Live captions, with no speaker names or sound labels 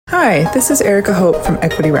Hi, this is Erica Hope from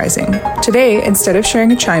Equity Rising. Today, instead of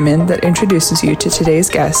sharing a chime-in that introduces you to today's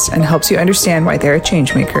guest and helps you understand why they're a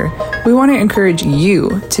changemaker, we want to encourage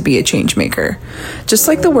you to be a changemaker. Just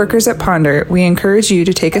like the workers at Ponder, we encourage you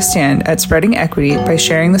to take a stand at spreading equity by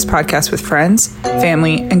sharing this podcast with friends,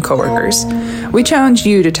 family, and coworkers. We challenge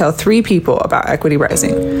you to tell 3 people about Equity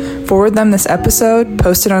Rising. Forward them this episode,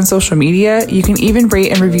 post it on social media. You can even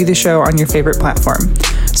rate and review the show on your favorite platform.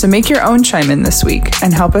 So make your own chime-in this week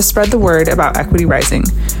and help us spread the word about Equity Rising.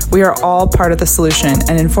 We are all part of the solution,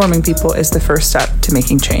 and informing people is the first step to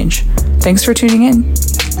making change. Thanks for tuning in.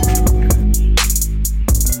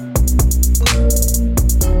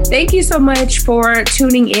 Thank you so much for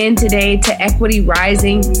tuning in today to Equity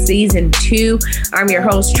Rising Season 2. I'm your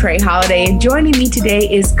host, Trey Holiday, and joining me today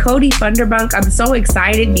is Cody Funderburk. I'm so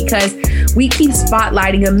excited because we keep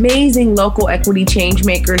spotlighting amazing local equity change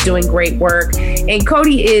makers doing great work, and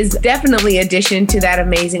Cody is definitely an addition to that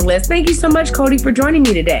amazing list. Thank you so much, Cody, for joining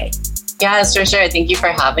me today. Yes, for sure. Thank you for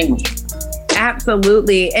having me.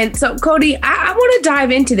 Absolutely. And so, Cody, I want to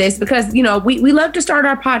dive into this because, you know, we love to start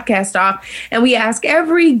our podcast off and we ask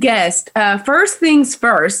every guest, first things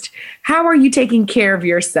first, how are you taking care of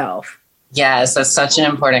yourself? Yes, that's such an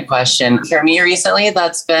important question. For me recently,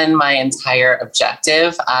 that's been my entire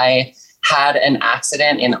objective. I had an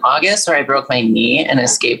accident in August where I broke my knee in a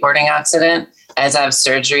skateboarding accident. I had to have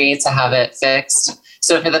surgery to have it fixed.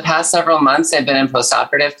 So for the past several months, I've been in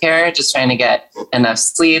postoperative care, just trying to get enough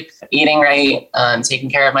sleep, eating right, taking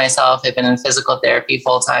care of myself. I've been in physical therapy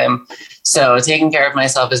full time. So taking care of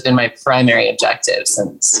myself has been my primary objective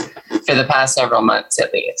for the past several months,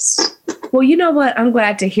 at least. Well, you know what? I'm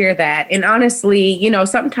glad to hear that. And honestly, you know,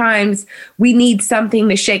 sometimes we need something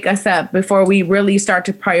to shake us up before we really start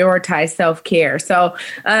to prioritize self-care. So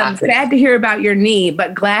sad to hear about your knee,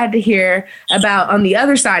 but glad to hear about on the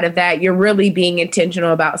other side of that, you're really being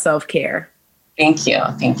intentional about self-care. Thank you.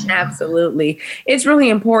 Thank you. Absolutely. It's really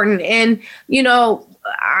important. And, you know,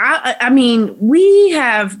 I mean, we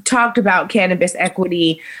have talked about cannabis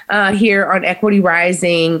equity here on Equity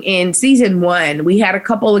Rising in season 1. We had a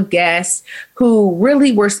couple of guests who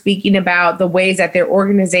really were speaking about the ways that their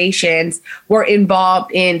organizations were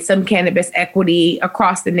involved in some cannabis equity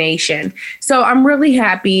across the nation. So I'm really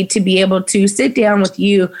happy to be able to sit down with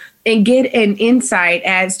you and get an insight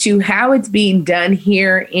as to how it's being done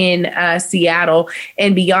here in Seattle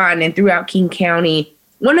and beyond and throughout King County.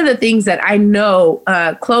 One of the things that I know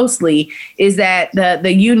closely is that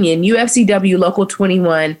the union, UFCW Local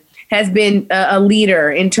 21, has been a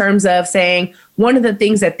leader in terms of saying one of the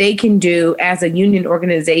things that they can do as a union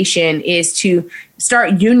organization is to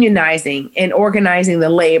start unionizing and organizing the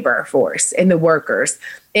labor force and the workers.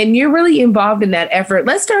 And you're really involved in that effort.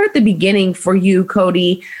 Let's start at the beginning for you,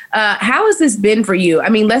 Cody. How has this been for you? I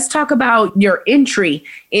mean, let's talk about your entry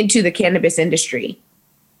into the cannabis industry.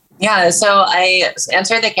 Yeah, so I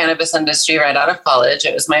entered the cannabis industry right out of college.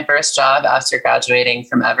 It was my first job after graduating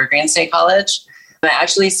from Evergreen State College. I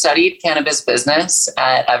actually studied cannabis business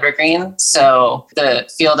at Evergreen, so the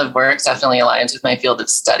field of work definitely aligns with my field of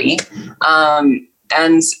study.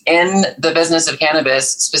 And in the business of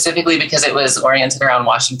cannabis, specifically because it was oriented around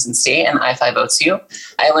Washington State and I-502,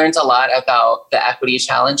 I learned a lot about the equity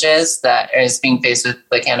challenges that is being faced with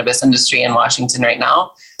the cannabis industry in Washington right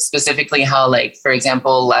now. Specifically how, like, for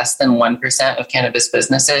example, less than 1% of cannabis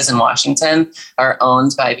businesses in Washington are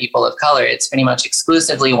owned by people of color. It's pretty much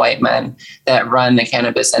exclusively white men that run the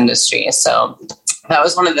cannabis industry. So that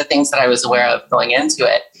was one of the things that I was aware of going into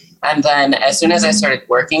it. And then as soon as I started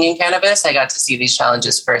working in cannabis, I got to see these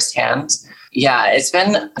challenges firsthand. Yeah, it's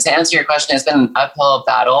been, to answer your question, it's been an uphill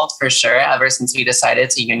battle for sure ever since we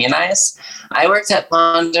decided to unionize. I worked at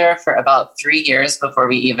Ponder for about 3 years before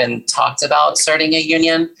we even talked about starting a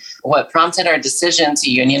union. What prompted our decision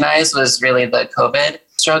to unionize was really the COVID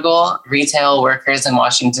struggle. Retail workers in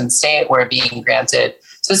Washington State were being granted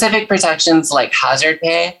specific protections like hazard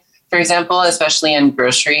pay, for example, especially in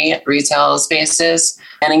grocery retail spaces.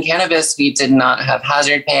 And in cannabis, we did not have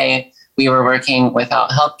hazard pay. We were working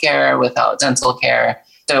without healthcare, without dental care.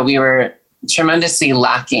 So we were tremendously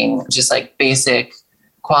lacking just like basic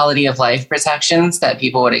quality of life protections that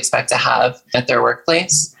people would expect to have at their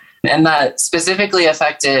workplace. And that specifically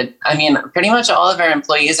affected, I mean, pretty much all of our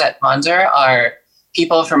employees at Ponder are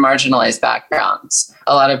people from marginalized backgrounds.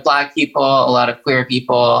 A lot of Black people, a lot of queer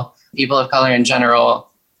people, people of color in general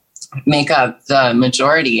make up the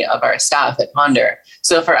majority of our staff at Ponder.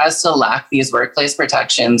 So for us to lack these workplace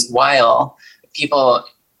protections while people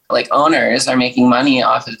like owners are making money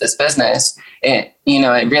off of this business, it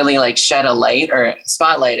really like shed a light or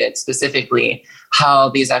spotlighted specifically how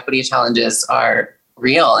these equity challenges are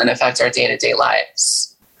real and affect our day-to-day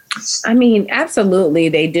lives. I mean, absolutely,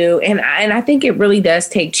 they do. And I think it really does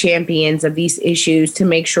take champions of these issues to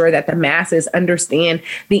make sure that the masses understand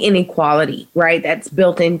the inequality, right? That's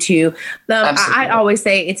built into them. I always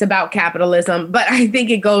say it's about capitalism, but I think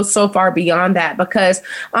it goes so far beyond that because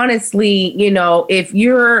honestly, if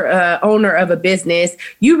you're owner of a business,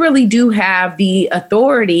 you really do have the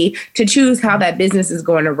authority to choose how that business is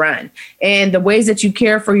going to run. And the ways that you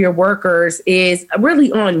care for your workers is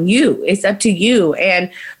really on you. It's up to you.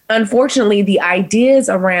 And unfortunately, the ideas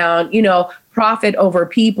around, profit over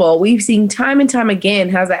people, we've seen time and time again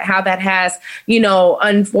how that has,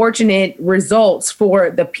 unfortunate results for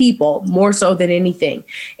the people more so than anything.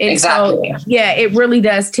 And exactly. So, yeah, it really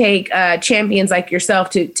does take champions like yourself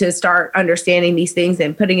to start understanding these things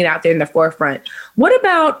and putting it out there in the forefront. What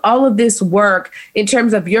about all of this work in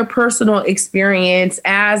terms of your personal experience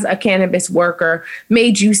as a cannabis worker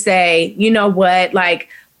made you say, you know what, like,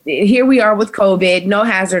 here we are with COVID, no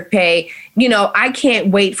hazard pay. I can't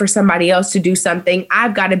wait for somebody else to do something.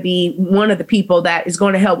 I've got to be one of the people that is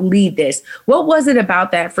going to help lead this. What was it about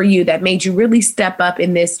that for you that made you really step up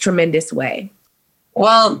in this tremendous way?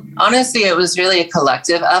 Well, honestly, it was really a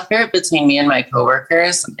collective effort between me and my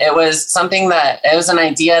coworkers. It was an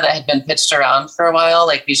idea that had been pitched around for a while,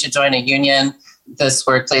 like we should join a union. This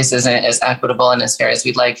workplace isn't as equitable and as fair as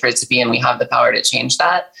we'd like for it to be, and we have the power to change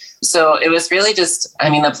that. So it was really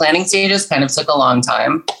the planning stages kind of took a long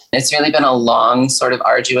time. It's really been a long, sort of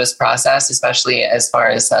arduous process, especially as far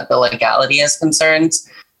as the legality is concerned.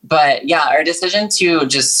 But yeah, our decision to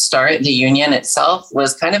just start the union itself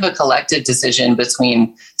was kind of a collective decision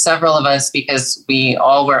between several of us because we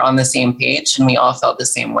all were on the same page and we all felt the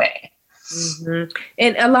same way. Mm-hmm.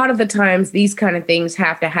 And a lot of the times these kind of things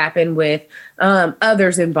have to happen with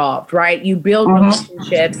others involved, right? You build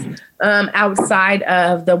relationships outside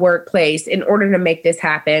of the workplace in order to make this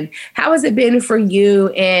happen. How has it been for you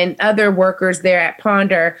and other workers there at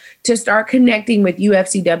Ponder to start connecting with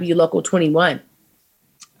UFCW Local 21?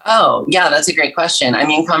 Oh, yeah, that's a great question. I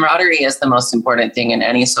mean, camaraderie is the most important thing in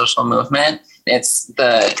any social movement. It's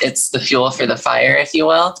the fuel for the fire, if you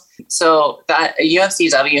will. So that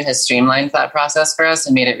UFCW has streamlined that process for us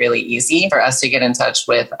and made it really easy for us to get in touch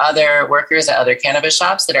with other workers at other cannabis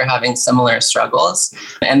shops that are having similar struggles,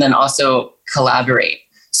 and then also collaborate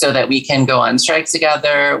so that we can go on strike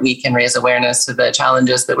together. We can raise awareness to the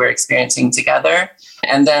challenges that we're experiencing together.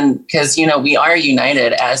 And then, because, we are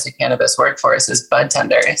united as a cannabis workforce as bud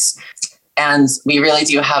tenders. And we really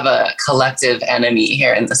do have a collective enemy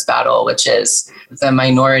here in this battle, which is the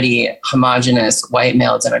minority, homogenous white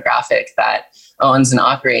male demographic that owns and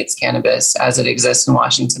operates cannabis as it exists in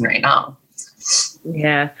Washington right now.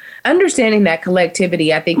 Yeah. Understanding that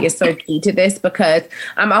collectivity, I think, is so key to this because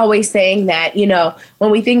I'm always saying that,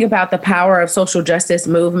 when we think about the power of social justice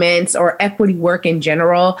movements or equity work in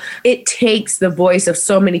general, it takes the voice of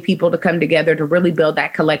so many people to come together to really build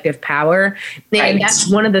that collective power. And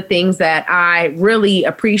that's one of the things that I really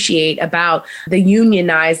appreciate about the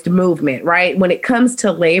unionized movement, right? When it comes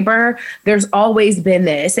to labor, there's always been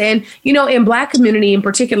this. And, in Black community in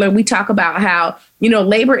particular, we talk about how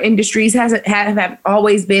labor industries have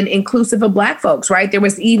always been inclusive of Black folks, right? There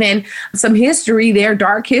was even some history there,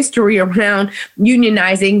 dark history around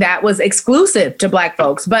unionizing that was exclusive to Black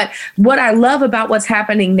folks. But what I love about what's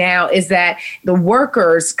happening now is that the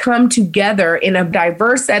workers come together in a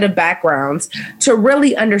diverse set of backgrounds to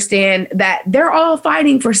really understand that they're all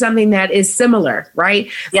fighting for something that is similar,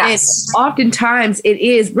 right? Yes. And oftentimes it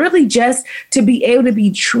is really just to be able to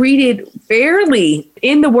be treated fairly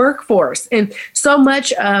in the workforce. And so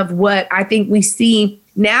much of what I think we see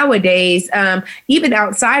nowadays, even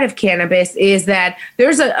outside of cannabis, is that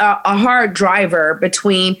there's a hard driver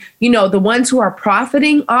between, the ones who are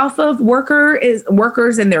profiting off of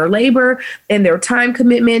workers and their labor and their time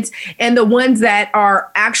commitments, and the ones that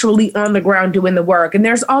are actually on the ground doing the work. And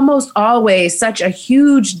there's almost always such a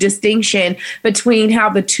huge distinction between how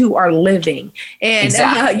the two are living. And,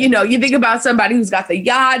 exactly. You think about somebody who's got the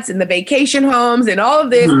yachts and the vacation homes and all of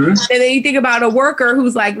this, and then you think about a worker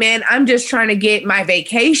who's like, man, I'm just trying to get my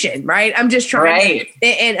vacation, right? I'm just trying to,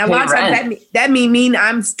 and a lot of times that mean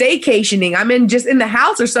I'm staycationing. I'm just in the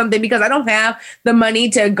house or something because I don't have the money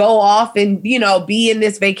to go off and, be in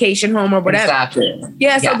this vacation home or whatever. Exactly.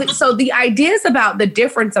 Yeah. So the ideas about the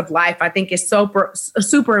difference of life, I think, is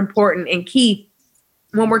super important and key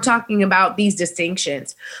when we're talking about these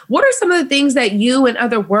distinctions. What are some of the things that you and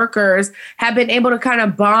other workers have been able to kind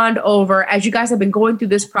of bond over as you guys have been going through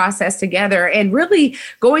this process together and really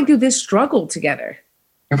going through this struggle together?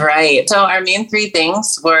 Right. So our main three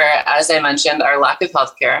things were, as I mentioned, our lack of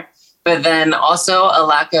healthcare. but then also a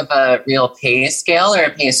lack of a real pay scale or a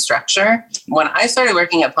pay structure. When I started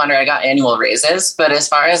working at Ponder, I got annual raises, but as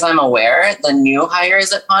far as I'm aware, the new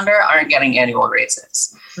hires at Ponder aren't getting annual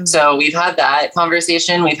raises. Mm-hmm. So we've had that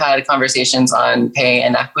conversation. We've had conversations on pay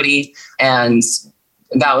and equity, and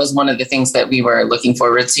that was one of the things that we were looking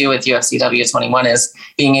forward to with UFCW 21 is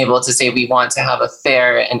being able to say we want to have a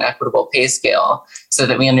fair and equitable pay scale so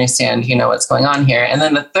that we understand, what's going on here. And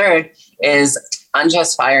then the third is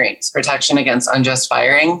unjust firings, protection against unjust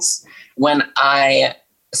firings.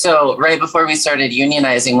 So right before we started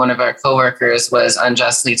unionizing, one of our coworkers was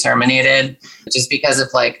unjustly terminated just because of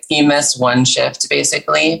he missed one shift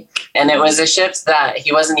basically. And it was a shift that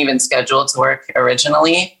he wasn't even scheduled to work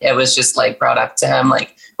originally. It was just brought up to him,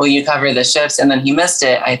 will you cover the shifts? And then he missed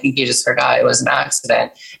it. I think he just forgot it was an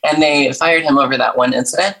accident. And they fired him over that one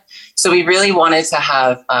incident. So we really wanted to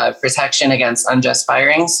have protection against unjust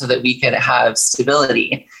firings so that we could have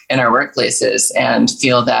stability in our workplaces and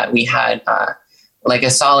feel that we had a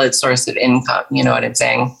solid source of income. You know what I'm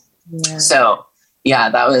saying? Yeah. So yeah,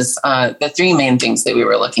 that was the three main things that we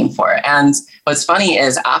were looking for. And what's funny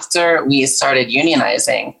is after we started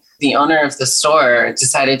unionizing, the owner of the store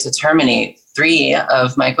decided to terminate 3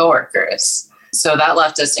 of my coworkers. So that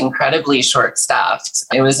left us incredibly short-staffed.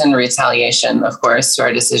 It was in retaliation, of course, to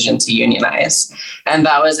our decision to unionize. And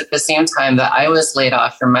that was at the same time that I was laid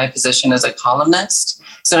off from my position as a columnist.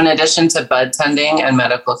 So in addition to bud tending and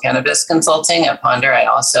medical cannabis consulting at Ponder, I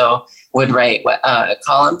also would write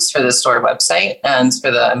columns for the store website and for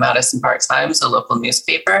the Madison Park Times, a local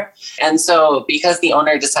newspaper. And so because the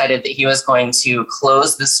owner decided that he was going to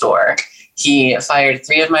close the store, he fired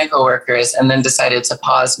 3 of my coworkers and then decided to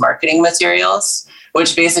pause marketing materials,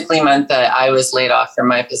 which basically meant that I was laid off from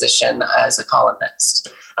my position as a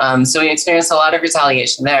columnist. So we experienced a lot of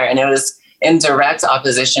retaliation there, and it was in direct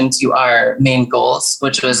opposition to our main goals,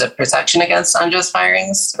 which was a protection against unjust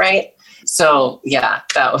firings, right? So yeah,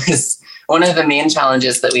 that was one of the main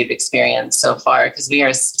challenges that we've experienced so far, because we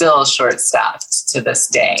are still short-staffed to this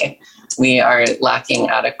day. We are lacking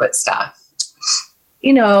adequate staff.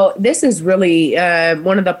 This is really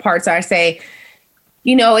one of the parts I say,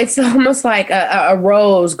 it's almost like a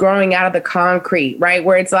rose growing out of the concrete, right?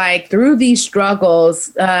 Where it's through these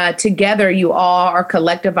struggles, together, you all are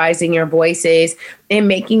collectivizing your voices and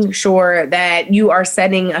making sure that you are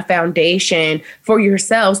setting a foundation for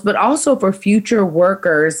yourselves, but also for future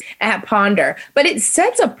workers at Ponder. But it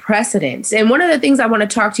sets a precedent. And one of the things I want to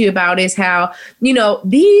talk to you about is how,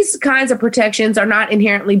 these kinds of protections are not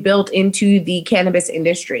inherently built into the cannabis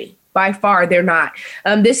industry. By far, they're not.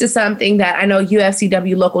 This is something that I know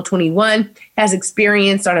UFCW Local 21 has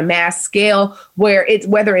experienced on a mass scale, where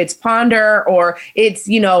whether it's Ponder or it's,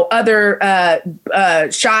 other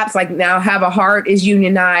shops like now Have a Heart is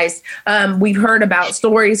unionized. We've heard about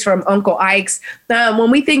stories from Uncle Ike's. When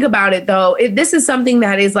we think about it, though, this is something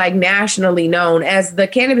that is nationally known. As the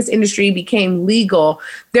cannabis industry became legal,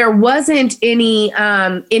 there wasn't any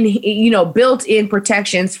built-in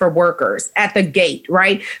protections for workers at the gate,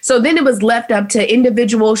 right? So then it was left up to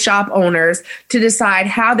individual shop owners to decide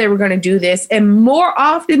how they were going to do this. And more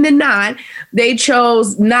often than not, they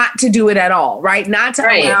chose not to do it at all, right? Not to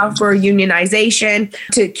allow for unionization,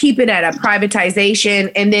 to keep it at a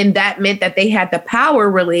privatization. And then that meant that they had the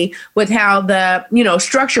power really with how the,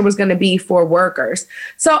 structure was going to be for workers.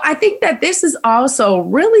 So I think that this is also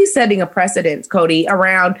really setting a precedent, Cody,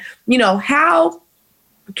 around, how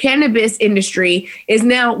cannabis industry is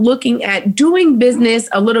now looking at doing business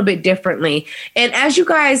a little bit differently. And as you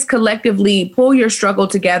guys collectively pull your struggle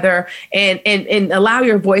together and allow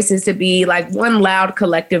your voices to be one loud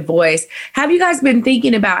collective voice, have you guys been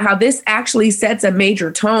thinking about how this actually sets a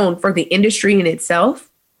major tone for the industry in itself?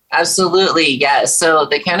 Absolutely, yes. So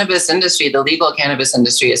the cannabis industry, the legal cannabis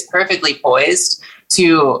industry, is perfectly poised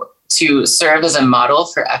to serve as a model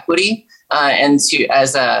for equity. And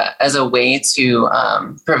as a way to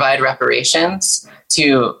provide reparations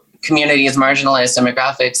to communities, marginalized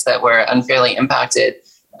demographics that were unfairly impacted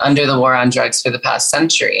under the war on drugs for the past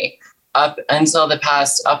century, up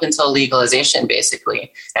until legalization,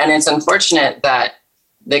 basically. And it's unfortunate that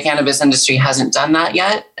the cannabis industry hasn't done that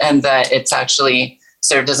yet, and that it's actually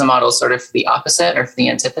served as a model sort of for the opposite or for the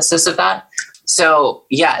antithesis of that. So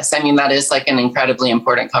yes, that is an incredibly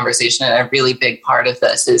important conversation. And a really big part of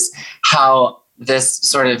this is how this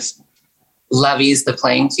sort of levies the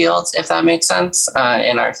playing field, if that makes sense,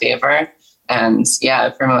 in our favor. And yeah,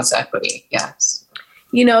 it promotes equity. Yes.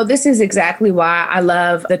 This is exactly why I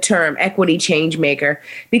love the term equity change maker,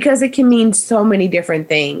 because it can mean so many different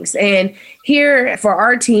things. And here for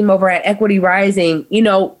our team over at Equity Rising,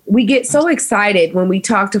 we get so excited when we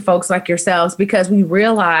talk to folks like yourselves, because we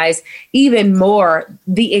realize even more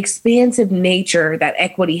the expansive nature that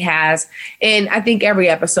equity has. And I think every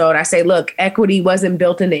episode I say, look, equity wasn't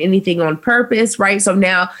built into anything on purpose, right? So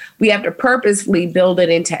now we have to purposefully build it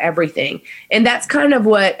into everything. And that's kind of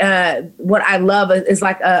what I love is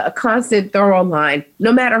like a constant thorough line,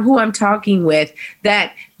 no matter who I'm talking with,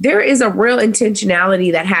 that there is a real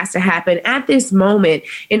intentionality that has to happen at this moment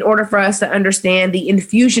in order for us to understand the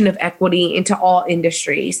infusion of equity into all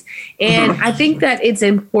industries. And I think that it's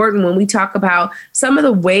important when we talk about some of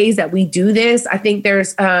the ways that we do this. I think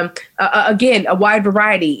there's, again, a wide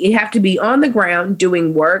variety. You have to be on the ground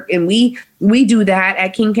doing work. And we do that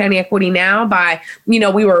at King County Equity Now by, we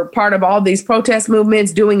were part of all these protest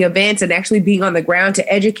movements, doing events, and actually being on the ground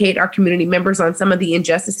to educate our community members on some of the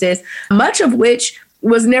injustices, much of which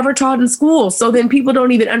was never taught in school. So then people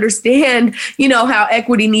don't even understand, how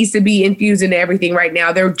equity needs to be infused into everything right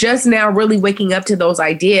now. They're just now really waking up to those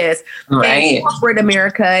ideas. Right. And corporate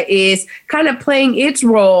America is kind of playing its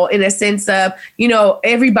role in a sense of,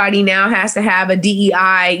 everybody now has to have a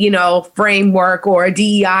DEI, framework or a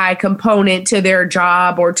DEI component to their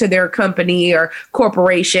job or to their company or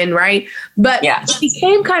corporation, right? But It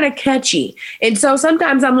became kind of catchy. And so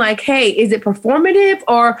sometimes I'm like, hey, is it performative,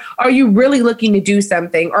 or are you really looking to do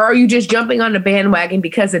something, or are you just jumping on the bandwagon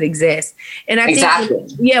because it exists? And I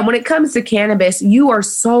think, when it comes to cannabis, you are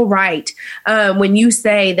so right when you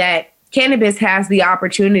say that cannabis has the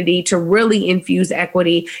opportunity to really infuse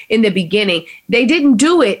equity in the beginning. They didn't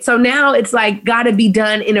do it. So now it's like got to be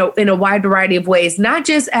done in a wide variety of ways, not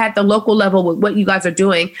just at the local level with what you guys are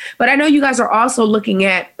doing, but I know you guys are also looking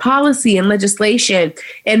at policy and legislation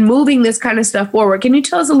and moving this kind of stuff forward. Can you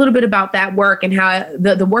tell us a little bit about that work and how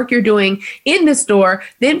the work you're doing in the store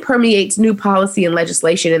then permeates new policy and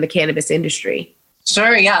legislation in the cannabis industry?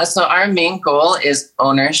 Sure. Yeah. So our main goal is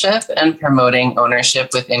ownership and promoting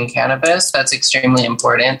ownership within cannabis. That's extremely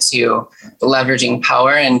important to leveraging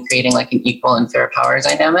power and creating like an equal and fair power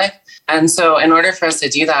dynamic. And so in order for us to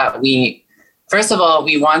do that, first of all,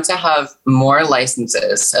 we want to have more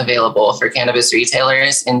licenses available for cannabis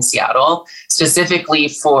retailers in Seattle, specifically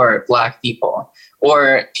for Black people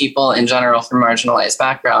or people in general from marginalized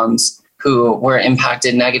backgrounds who were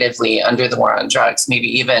impacted negatively under the war on drugs, maybe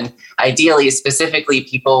even ideally, specifically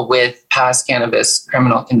people with past cannabis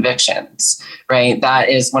criminal convictions, right? That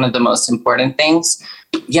is one of the most important things.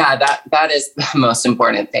 Yeah, that is the most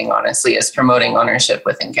important thing, honestly, is promoting ownership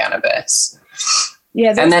within cannabis.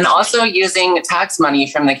 Yeah, and then also using tax money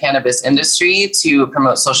from the cannabis industry to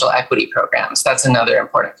promote social equity programs. That's another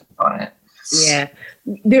important component. Yeah,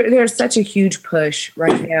 there's such a huge push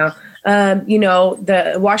right now.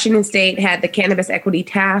 The Washington State had the Cannabis Equity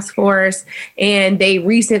Task Force, and they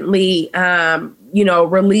recently,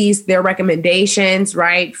 released their recommendations,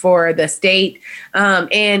 right, for the state.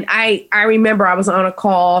 And I remember I was on a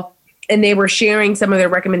call and they were sharing some of their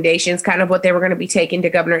recommendations, kind of what they were going to be taking to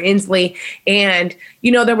Governor Inslee. And,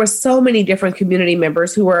 there were so many different community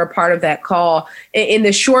members who were a part of that call in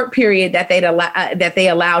the short period that they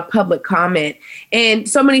allowed public comment. And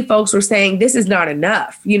so many folks were saying, this is not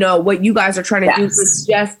enough. What you guys are trying to do is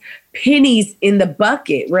just pennies in the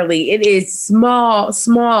bucket, really. It is small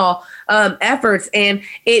efforts. And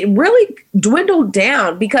it really dwindled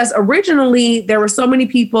down because originally there were so many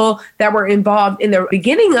people that were involved in the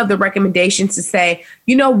beginning of the recommendations to say,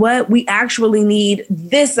 you know what, we actually need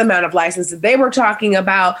this amount of licenses. They were talking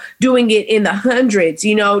about doing it in the hundreds,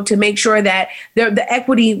 to make sure that the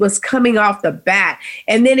equity was coming off the bat.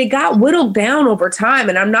 And then it got whittled down over time.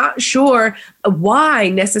 And I'm not sure why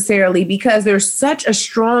necessarily, because there's such a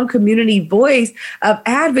strong community voice of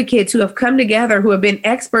advocates who have come together, who have been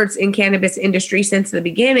experts in cannabis industry since the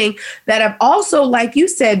beginning, that have also, like you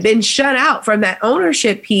said, been shut out from that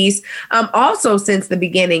ownership piece also since the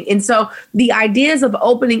beginning. And so the ideas of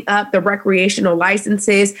opening up the recreational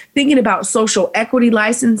licenses, thinking about social equity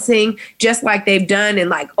licensing, just like they've done in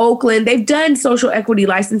like Oakland, they've done social equity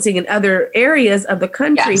licensing in other areas of the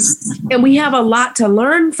country. Yes. And we have a lot to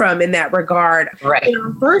learn from in that regard. Right. In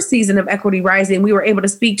our first season of Equity Rising, we were able to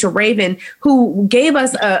speak to Raven, who gave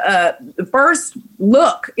us a first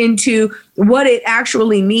look into what it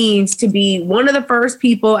actually means to be one of the first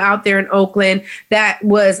people out there in Oakland that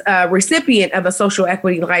was a recipient of a social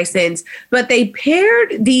equity license. But they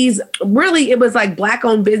paired these, really, it was like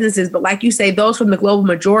Black-owned businesses, but like you say, those from the global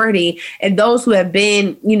majority and those who have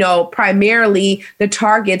been, primarily the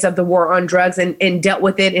targets of the war on drugs and dealt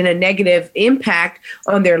with it in a negative impact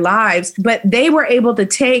on their lives. But they were able to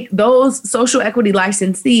take those social equity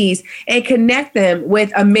licensees and connect them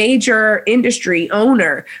with a major industry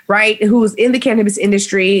owner, right, who's in the cannabis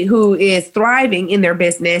industry, who is thriving in their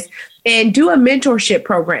business, and do a mentorship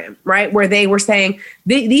program, right, where they were saying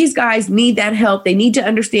these guys need that help. They need to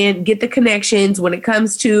understand, get the connections when it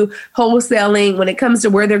comes to wholesaling, when it comes to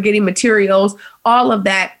where they're getting materials, all of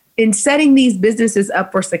that, in setting these businesses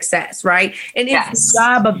up for success, right? And it's the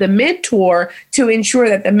job of the mentor to ensure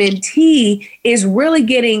that the mentee is really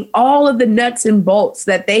getting all of the nuts and bolts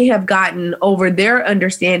that they have gotten over their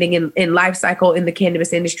understanding in life cycle in the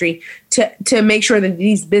cannabis industry to make sure that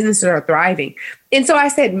these businesses are thriving. And so I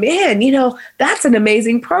said, man, that's an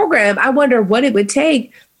amazing program. I wonder what it would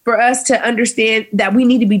take for us to understand that we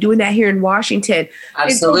need to be doing that here in Washington.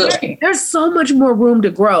 Absolutely. So there's so much more room to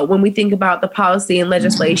grow when we think about the policy and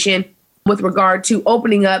legislation with regard to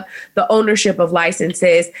opening up the ownership of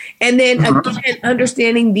licenses. And then again,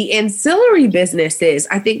 understanding the ancillary businesses,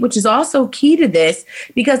 I think, which is also key to this,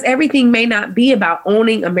 because everything may not be about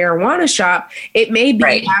owning a marijuana shop. It may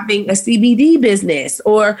be having a CBD business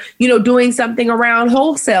or, doing something around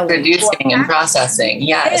wholesaling. Producing and processing.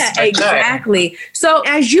 Yes, yeah, exactly. Sure. So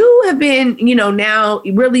as you have been, now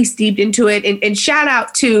really steeped into it, and shout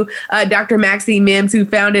out to Dr. Maxine Mims, who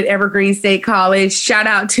founded Evergreen State College. Shout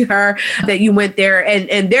out to her that you went there,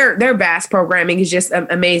 and their vast programming is just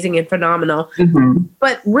amazing and phenomenal.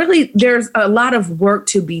 But really, there's a lot of work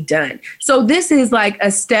to be done. So this is like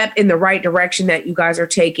a step in the right direction that you guys are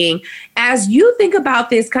taking. As you think about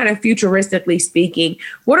this kind of futuristically speaking,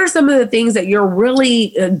 what are some of the things that you're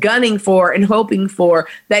really gunning for and hoping for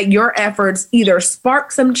that your efforts either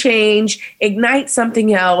spark some change, ignite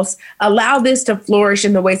something else, allow this to flourish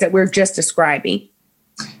in the ways that we're just describing?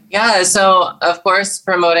 Yeah, so of course,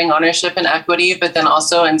 promoting ownership and equity, but then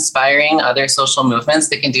also inspiring other social movements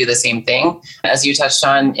that can do the same thing. As you touched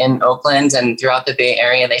on, in Oakland and throughout the Bay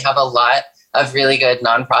Area, they have a lot of really good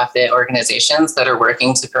nonprofit organizations that are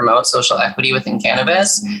working to promote social equity within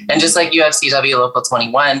cannabis. And just like UFCW Local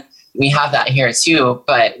 21, we have that here too,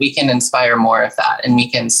 but we can inspire more of that, and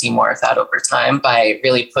we can see more of that over time by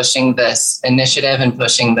really pushing this initiative and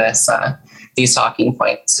pushing this these talking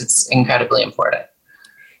points. It's incredibly important.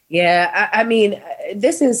 Yeah, I mean,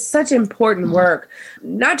 this is such important work,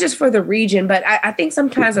 not just for the region, but I think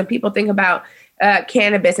sometimes when people think about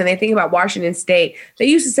cannabis and they think about Washington State, they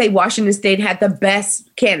used to say Washington State had the best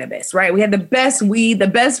cannabis, right? We had the best weed, the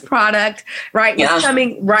best product, right? Yeah. It's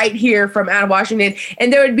coming right here from out of Washington.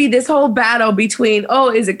 And there would be this whole battle between,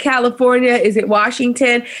 is it California? Is it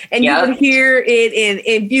Washington? And you would hear it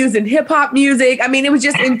infused in hip hop music. I mean, it was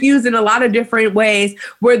just infused in a lot of different ways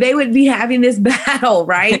where they would be having this battle,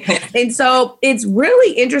 right? And so it's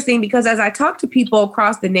really interesting because as I talk to people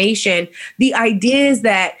across the nation, the idea is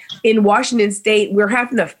that in Washington State, we're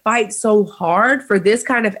having to fight so hard for this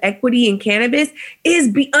kind of equity in cannabis is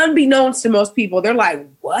unbeknownst to most people. They're like,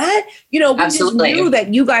 what? We just knew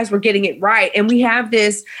that you guys were getting it right. And we have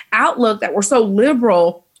this outlook that we're so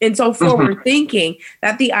liberal and so forward thinking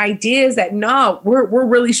that the idea is that, no, we're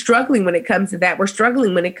really struggling when it comes to that. We're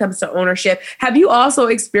struggling when it comes to ownership. Have you also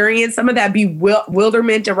experienced some of that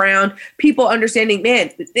bewilderment around people understanding,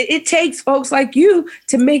 man, it takes folks like you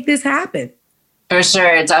to make this happen? For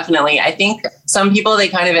sure, definitely. I think some people, they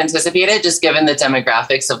kind of anticipate it just given the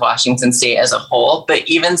demographics of Washington State as a whole. But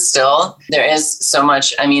even still, there is so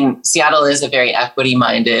much. I mean, Seattle is a very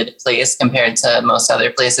equity-minded place compared to most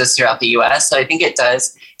other places throughout the U.S. So I think it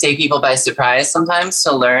does take people by surprise sometimes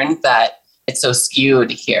to learn that it's so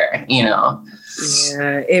skewed here, Yeah,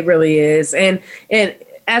 it really is. And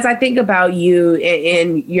as I think about you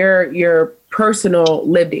and your personal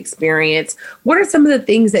lived experience, what are some of the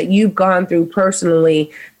things that you've gone through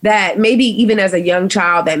personally that maybe even as a young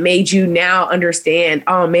child that made you now understand,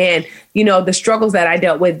 oh man, the struggles that I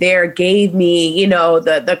dealt with there gave me,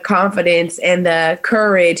 the confidence and the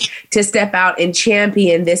courage to step out and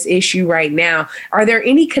champion this issue right now? Are there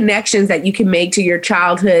any connections that you can make to your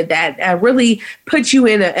childhood that really put you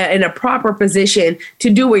in a proper position to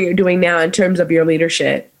do what you're doing now in terms of your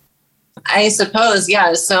leadership? I suppose,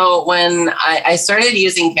 yeah. So when I started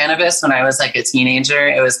using cannabis when I was like a teenager,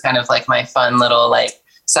 it was kind of like my fun little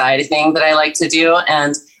side thing that I like to do.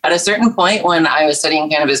 And at a certain point when I was studying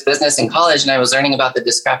cannabis business in college and I was learning about the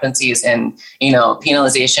discrepancies in,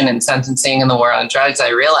 penalization and sentencing and the war on drugs, I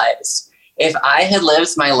realized if I had lived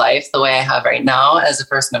my life the way I have right now as a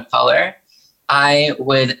person of color, I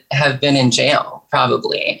would have been in jail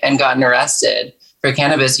probably and gotten arrested for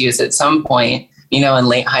cannabis use at some point, in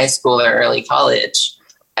late high school or early college.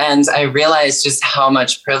 And I realized just how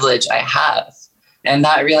much privilege I have. And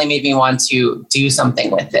that really made me want to do something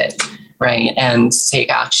with it. Right. And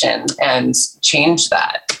take action and change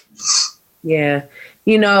that. Yeah.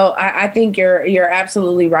 I think you're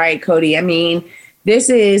absolutely right, Cody. I mean,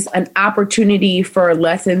 this is an opportunity for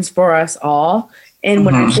lessons for us all. And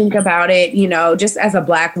when I think about it, just as a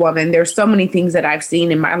Black woman, there's so many things that I've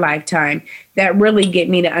seen in my lifetime that really get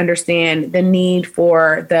me to understand the need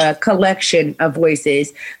for the collection of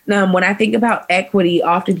voices. When I think about equity,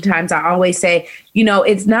 oftentimes I always say,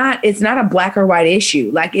 it's not a Black or white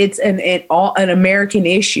issue. Like it's an American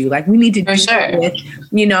issue. Like we need to deal with,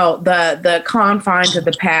 the confines of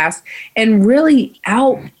the past and really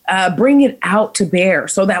bring it out to bear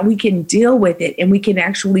so that we can deal with it and we can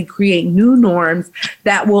actually create new norms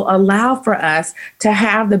that will allow for us to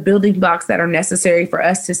have the building blocks that are necessary for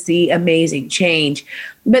us to see amazing change.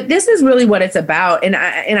 But this is really what it's about. And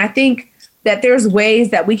I think that there's ways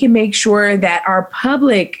that we can make sure that our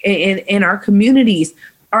public in our communities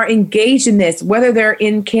are engaged in this, whether they're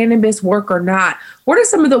in cannabis work or not. What are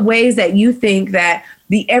some of the ways that you think that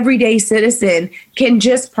the everyday citizen can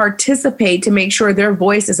just participate to make sure their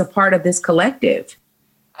voice is a part of this collective?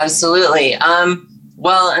 Absolutely.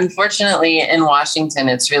 Well, unfortunately, in Washington,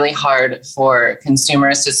 it's really hard for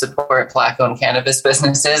consumers to support Black-owned cannabis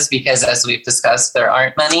businesses because, as we've discussed, there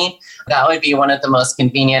aren't many. That would be one of the most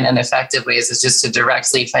convenient and effective ways, is just to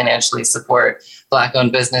directly financially support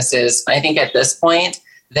Black-owned businesses. I think at this point,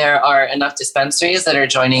 there are enough dispensaries that are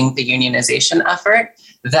joining the unionization effort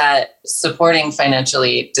that supporting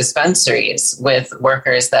financially dispensaries with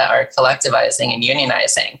workers that are collectivizing and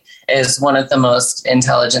unionizing is one of the most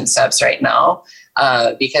intelligent steps right now.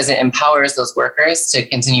 Because it empowers those workers to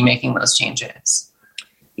continue making those changes.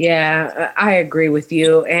 Yeah, I agree with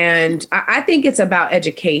you. And I think it's about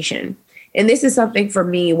education. And this is something for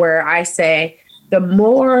me where I say the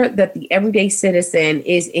more that the everyday citizen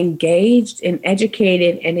is engaged and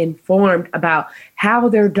educated and informed about how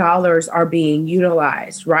their dollars are being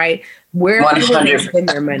utilized, right? Where they spend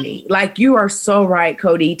their money. Like you are so right,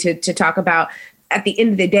 Cody, to talk about at the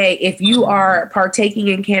end of the day, if you are partaking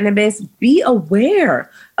in cannabis, be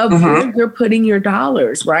aware of where you're putting your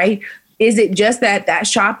dollars, right? Is it just that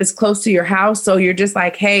shop is close to your house, so you're just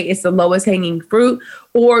like, hey, it's the lowest hanging fruit?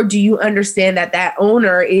 Or do you understand that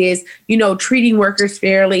owner is, treating workers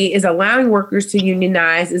fairly, is allowing workers to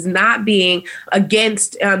unionize, is not being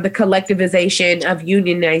against the collectivization of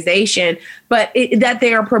unionization, but that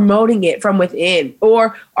they are promoting it from within?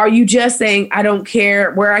 Or are you just saying, I don't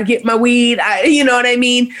care where I get my weed? You know what I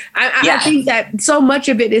mean? I think that so much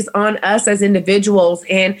of it is on us as individuals.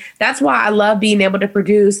 And that's why I love being able to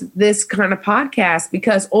produce this kind of podcast,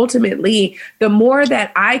 because ultimately, the more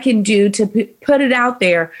that I can do to put it out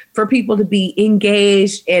there for people to be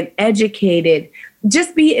engaged and educated,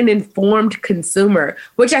 just be an informed consumer,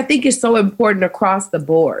 which I think is so important across the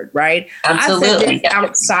board, right? Absolutely. I said this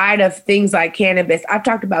outside of things like cannabis. I've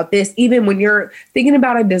talked about this even when you're thinking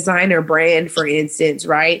about a designer brand, for instance,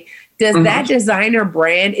 right? Does that designer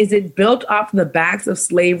brand, is it built off the backs of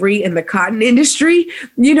slavery in the cotton industry?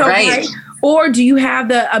 Right? Or do you have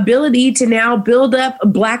the ability to now build up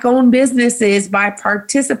Black-owned businesses by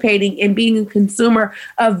participating and being a consumer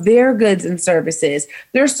of their goods and services?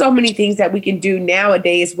 There's so many things that we can do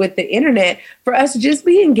nowadays with the internet for us to just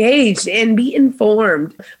be engaged and be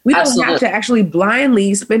informed. We don't have to actually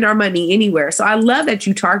blindly spend our money anywhere. So I love that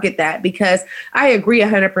you target that, because I agree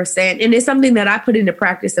 100%. And it's something that I put into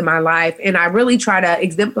practice in my life. And I really try to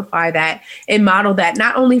exemplify that and model that,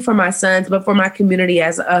 not only for my sons, but for my community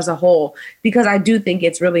as a whole, because I do think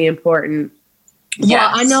it's really important.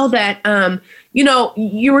 Yes. Well, I know that,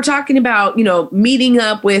 you were talking about, meeting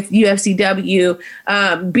up with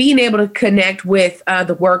UFCW, being able to connect with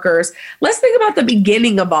the workers. Let's think about the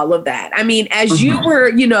beginning of all of that. I mean, as you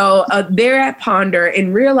were, there at Ponder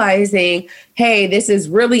and realizing, hey, this is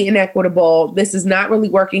really inequitable. This is not really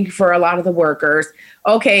working for a lot of the workers.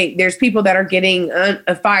 Okay, there's people that are getting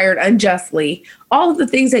fired unjustly. All of the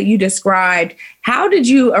things that you described, how did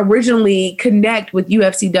you originally connect with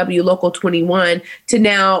UFCW Local 21 to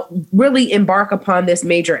now really embark upon this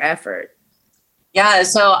major effort? Yeah,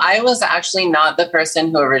 so I was actually not the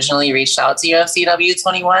person who originally reached out to UFCW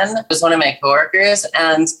 21. It was one of my coworkers.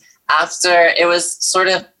 And after, it was sort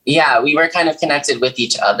of yeah, we were kind of connected with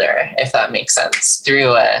each other, if that makes sense,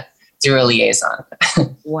 through a liaison.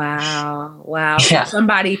 Wow. Wow. Yeah.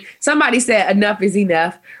 Somebody said enough is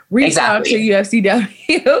enough. Reach out to UFCW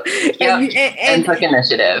and took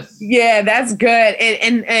initiative. Yeah, that's good.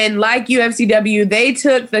 And like UFCW, they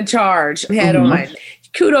took the charge head on.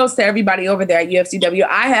 Kudos to everybody over there at UFCW.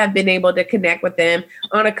 I have been able to connect with them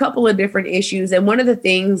on a couple of different issues. And one of the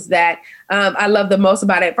things that I love the most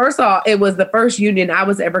about it, first of all, it was the first union I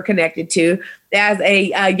was ever connected to as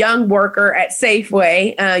a young worker at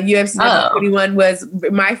Safeway. UFCW 21 was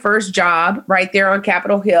my first job right there on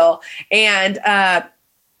Capitol Hill. And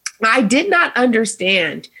I did not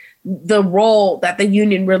understand the role that the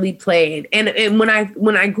union really played. And when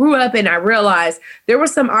I grew up and I realized there were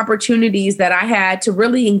some opportunities that I had to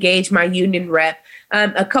really engage my union rep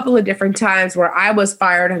a couple of different times where I was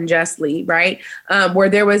fired unjustly, right? Where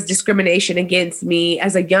there was discrimination against me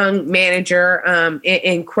as a young manager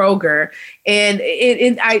in Kroger. And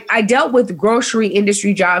I dealt with grocery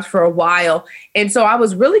industry jobs for a while. And so I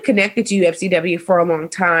was really connected to UFCW for a long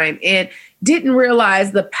time and didn't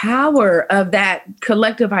realize the power of that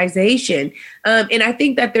collectivization. And I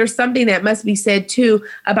think that there's something that must be said too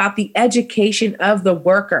about the education of the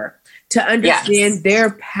worker to understand their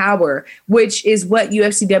power, which is what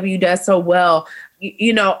UFCW does so well.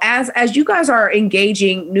 You know, as you guys are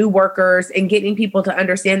engaging new workers and getting people to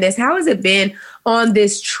understand this, how has it been on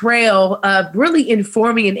this trail of really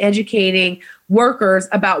informing and educating workers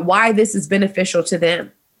about why this is beneficial to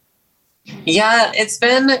them? Yeah, it's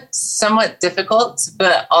been somewhat difficult,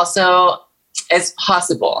 but also it's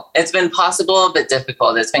possible. It's been possible, but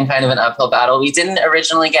difficult. It's been kind of an uphill battle. We didn't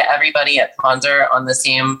originally get everybody at Ponder on the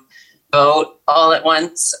same boat all at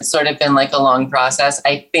once. It's sort of been like a long process.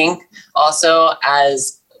 I think also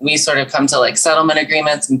as we sort of come to like settlement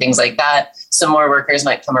agreements and things like that, some more workers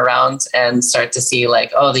might come around and start to see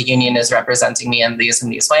like, oh, the union is representing me in these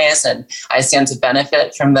ways, and I stand to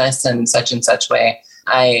benefit from this in such and such way.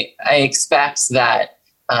 I expect that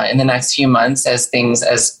in the next few months, as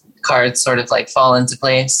cards sort of like fall into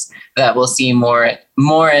place, that we'll see more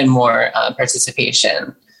and more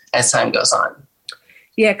participation as time goes on.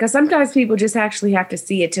 Yeah, because sometimes people just actually have to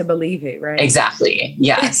see it to believe it, right? Exactly.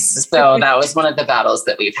 Yes. So that was one of the battles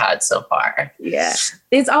that we've had so far. Yeah.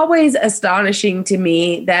 It's always astonishing to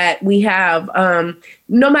me that we have,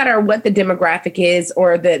 no matter what the demographic is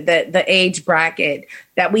or the age bracket,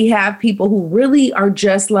 that we have people who really are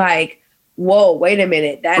just like, whoa, wait a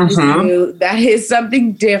minute. That is new. That is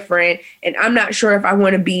something different. And I'm not sure if I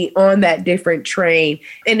want to be on that different train.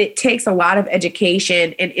 And it takes a lot of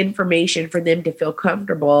education and information for them to feel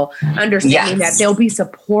comfortable understanding that they'll be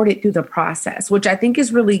supported through the process, which I think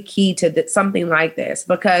is really key to something like this,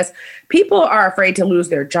 because people are afraid to lose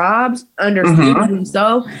their jobs, understandably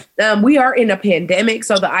so. We are in a pandemic.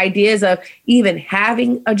 So the ideas of even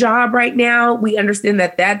having a job right now, we understand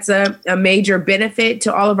that that's a major benefit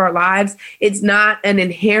to all of our lives. It's not an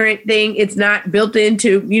inherent thing. It's not built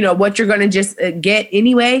into, what you're going to just get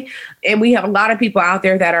anyway. And we have a lot of people out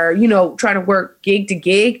there that are, trying to work gig to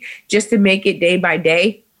gig just to make it day by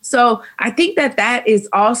day. So I think that is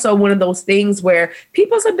also one of those things where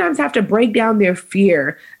people sometimes have to break down their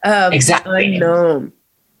fear of unknown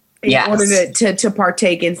in order to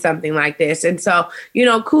partake in something like this. And so,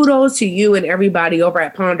 kudos to you and everybody over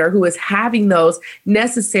at Ponder who is having those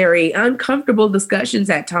necessary, uncomfortable discussions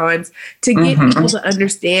at times to get people to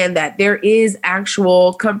understand that there is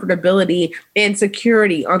actual comfortability and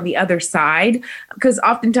security on the other side. Because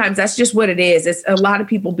oftentimes that's just what it is. It's a lot of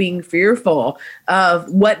people being fearful of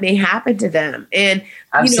what may happen to them. And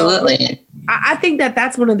absolutely, I think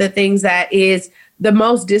that's one of the things that is the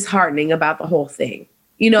most disheartening about the whole thing.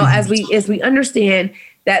 As we understand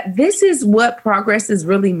that this is what progress is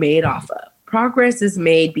really made off of. Progress is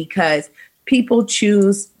made because people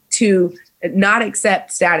choose to not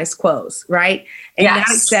accept status quos, right? And not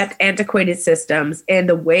accept antiquated systems and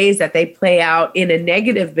the ways that they play out in a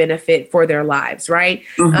negative benefit for their lives, right?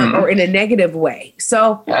 Or in a negative way.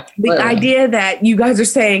 So the idea that you guys are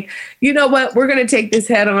saying, you know what, we're going to take this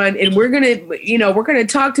head on and we're going to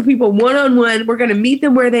talk to people one-on-one. We're going to meet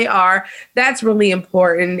them where they are. That's really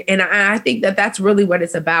important. And I think that that's really what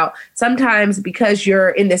it's about. Sometimes because you're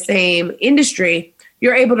in the same industry,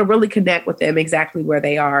 you're able to really connect with them exactly where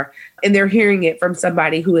they are. And they're hearing it from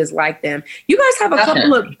somebody who is like them. You guys have a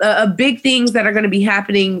couple of big things that are going to be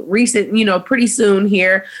happening pretty soon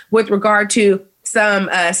here with regard to some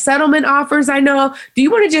settlement offers, I know. Do you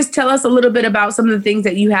want to just tell us a little bit about some of the things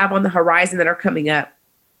that you have on the horizon that are coming up?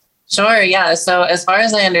 Sure, yeah. So as far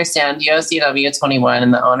as I understand, UFCW 21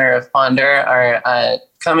 and the owner of Ponder are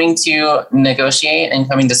coming to negotiate and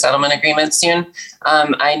coming to settlement agreements soon.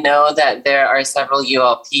 I know that there are several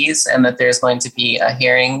ULPs and that there's going to be a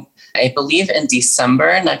hearing, I believe, in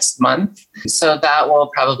December next month. So that will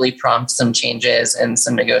probably prompt some changes and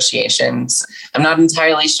some negotiations. I'm not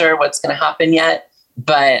entirely sure what's going to happen yet,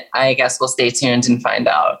 but I guess we'll stay tuned and find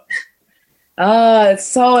out. Oh, it's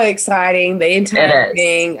so exciting. The entire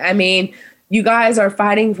thing. I mean, you guys are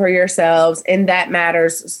fighting for yourselves, and that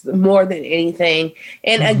matters more than anything.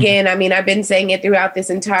 And again, I mean, I've been saying it throughout this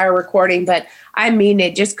entire recording, but I mean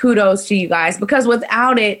it. Just kudos to you guys, because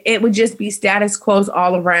without it, it would just be status quo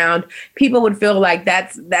all around. People would feel like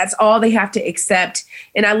that's all they have to accept.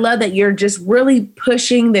 And I love that you're just really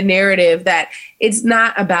pushing the narrative that it's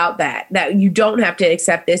not about that you don't have to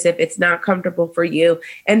accept this if it's not comfortable for you,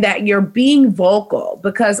 and that you're being vocal,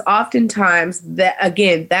 because oftentimes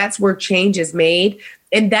that's where change is made.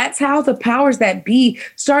 And that's how the powers that be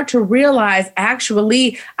start to realize,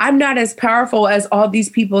 actually, I'm not as powerful as all these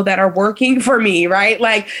people that are working for me, right?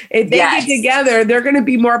 Like, if they get together, they're going to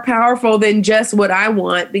be more powerful than just what I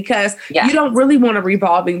want, because you don't really want a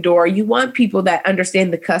revolving door. You want people that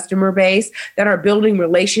understand the customer base, that are building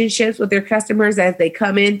relationships with their customers as they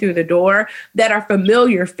come in through the door, that are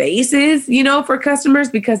familiar faces, for customers,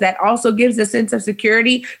 because that also gives a sense of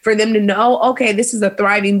security for them to know, okay, this is a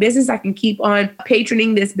thriving business. I can keep on patroning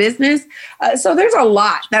this business. So there's a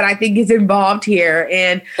lot that I think is involved here.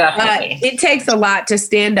 And it takes a lot to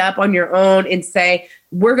stand up on your own and say,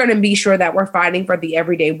 we're going to be sure that we're fighting for the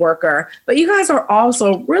everyday worker. But you guys are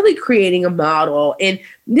also really creating a model. And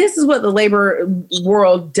this is what the labor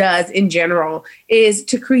world does in general, is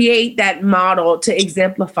to create that model to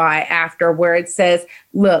exemplify after, where it says,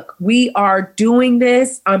 look, we are doing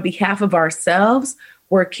this on behalf of ourselves.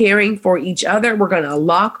 We're caring for each other. We're going to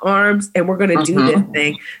lock arms and we're going to do this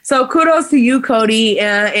thing. So kudos to you, Cody,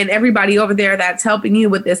 and everybody over there that's helping you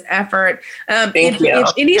with this effort.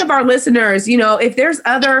 If any of our listeners, if there's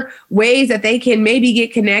other ways that they can maybe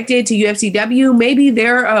get connected to UFCW, maybe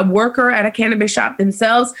they're a worker at a cannabis shop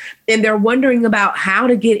themselves and they're wondering about how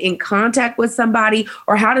to get in contact with somebody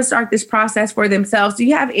or how to start this process for themselves. Do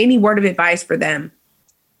you have any word of advice for them?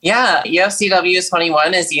 Yeah, UFCW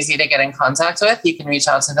 21 is easy to get in contact with. You can reach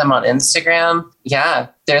out to them on Instagram. Yeah,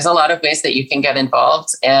 there's a lot of ways that you can get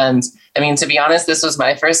involved. And I mean, to be honest, this was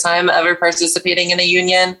my first time ever participating in a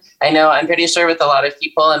union. I'm pretty sure with a lot of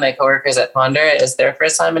people and my coworkers at Ponder, it is their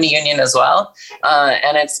first time in a union as well.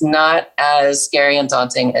 And it's not as scary and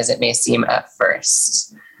daunting as it may seem at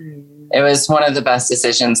first. It was one of the best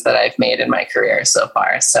decisions that I've made in my career so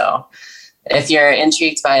far. So if you're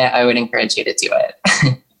intrigued by it, I would encourage you to do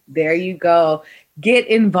it. There you go. Get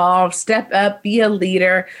involved, step up, be a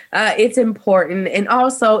leader. It's important. And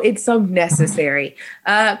also it's so necessary.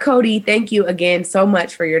 Cody, thank you again so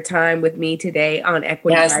much for your time with me today on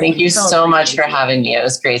Equity. Yes, thank you so much for having me. It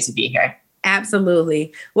was great to be here.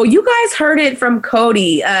 Absolutely. Well, you guys heard it from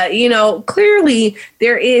Cody. Clearly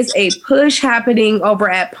there is a push happening over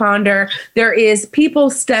at Ponder. There is people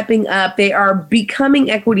stepping up. They are becoming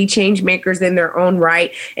equity change makers in their own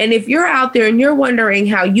right. And if you're out there and you're wondering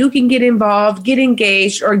how you can get involved, get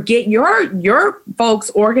engaged, or get your folks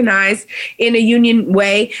organized in a union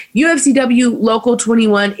way, UFCW Local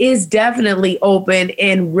 21 is definitely open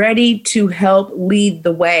and ready to help lead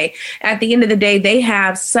the way. At the end of the day, they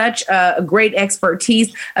have such a great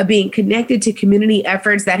expertise of being connected to community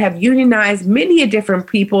efforts that have unionized many different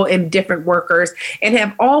people and different workers, and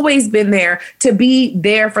have always been there to be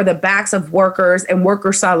there for the backs of workers and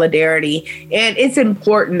worker solidarity. And it's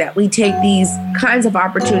important that we take these kinds of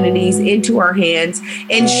opportunities into our hands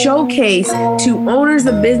and showcase to owners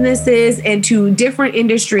of businesses and to different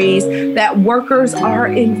industries that workers are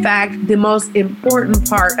in fact the most important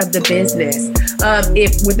part of the business.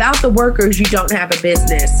 If without the workers, you don't have a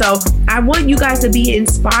business. So I want you guys to be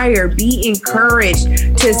inspired, be encouraged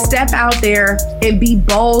to step out there and be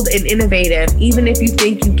bold and innovative. Even if you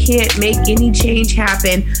think you can't make any change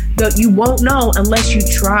happen, you won't know unless you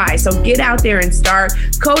try. So get out there and start.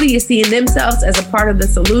 Cody is seeing themselves as a part of the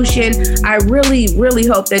solution. I really, really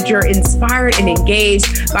hope that you're inspired and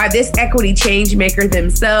engaged by this equity change maker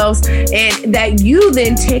themselves, and that you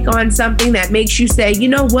then take on something that makes you say, you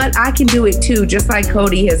know what, I can do it too, just like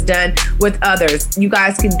Cody has done with others. You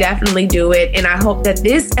guys can definitely do it. And I hope that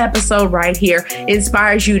this episode right here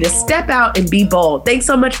inspires you to step out and be bold. Thanks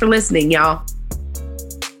so much for listening, y'all.